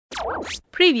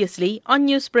Previously on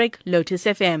Newsbreak, Lotus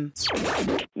FM.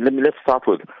 Let's start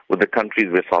with the countries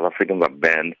where South Africans are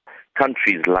banned.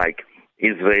 Countries like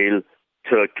Israel,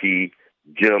 Turkey,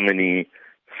 Germany,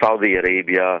 Saudi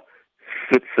Arabia,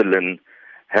 Switzerland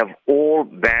have all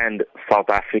banned South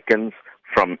Africans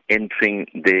from entering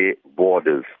their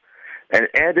borders. And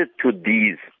added to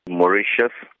these,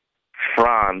 Mauritius,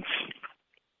 France,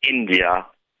 India,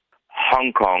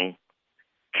 Hong Kong,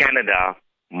 Canada,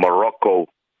 Morocco,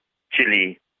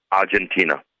 Chile,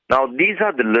 Argentina. Now, these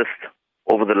are the list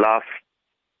over the last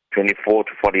 24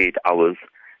 to 48 hours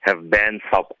have banned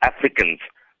South Africans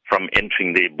from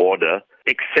entering their border,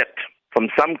 except from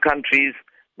some countries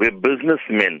where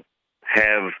businessmen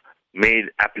have made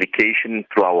application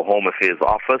through our Home Affairs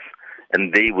office,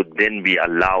 and they would then be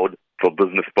allowed for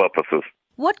business purposes.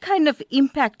 What kind of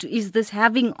impact is this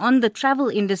having on the travel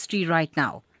industry right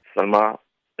now? Salma,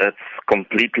 that's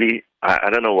completely, I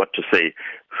don't know what to say.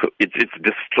 It's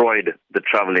destroyed the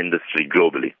travel industry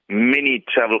globally. Many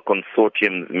travel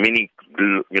consortiums, many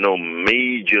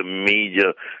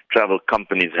major travel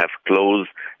companies have closed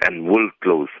and will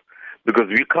close because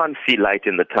we can't see light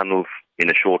in the tunnel in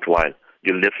a short while.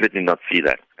 You'll definitely not see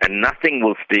that. And nothing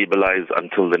will stabilize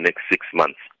until the next 6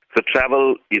 months. So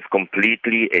travel is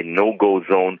completely a no-go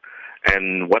zone.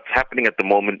 And what's happening at the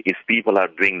moment is people are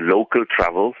doing local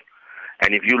travels.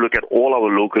 And if you look at all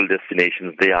our local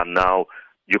destinations, they are now,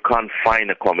 you can't find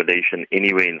accommodation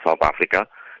anywhere in South Africa.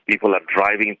 People are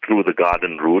driving through the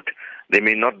garden route. They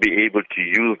may not be able to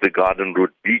use the garden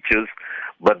route beaches,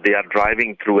 but they are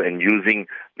driving through and using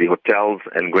the hotels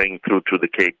and going through to the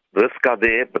Cape. Risks are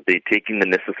there, but they're taking the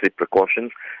necessary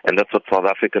precautions, and that's what South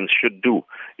Africans should do.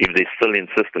 If they still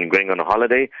insist on going on a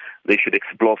holiday, they should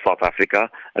explore South Africa,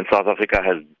 and South Africa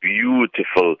has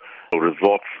beautiful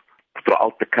resorts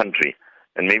throughout the country.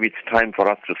 And maybe it's time for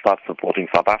us to start supporting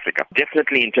South Africa.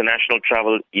 Definitely international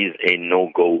travel is a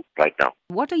no-go right now.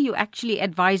 What are you actually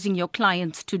advising your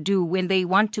clients to do when they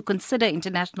want to consider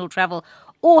international travel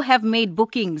or have made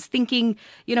bookings thinking,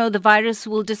 the virus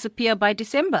will disappear by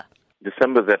December?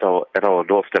 December's at our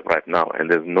doorstep right now,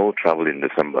 and there's no travel in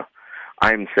December.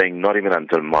 I'm saying not even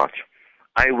until March.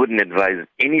 I wouldn't advise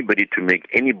anybody to make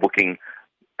any booking,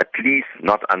 at least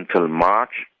not until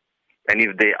March. And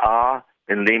if they are,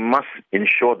 then they must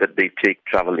ensure that they take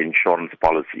travel insurance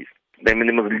policies. They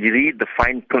must read the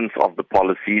fine prints of the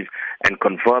policies and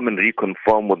confirm and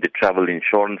reconfirm with the travel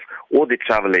insurance or the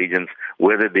travel agents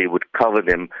whether they would cover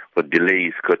them for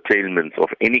delays, curtailments of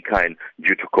any kind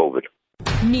due to COVID.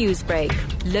 Newsbreak,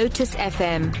 Lotus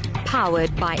FM,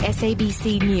 powered by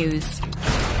SABC News.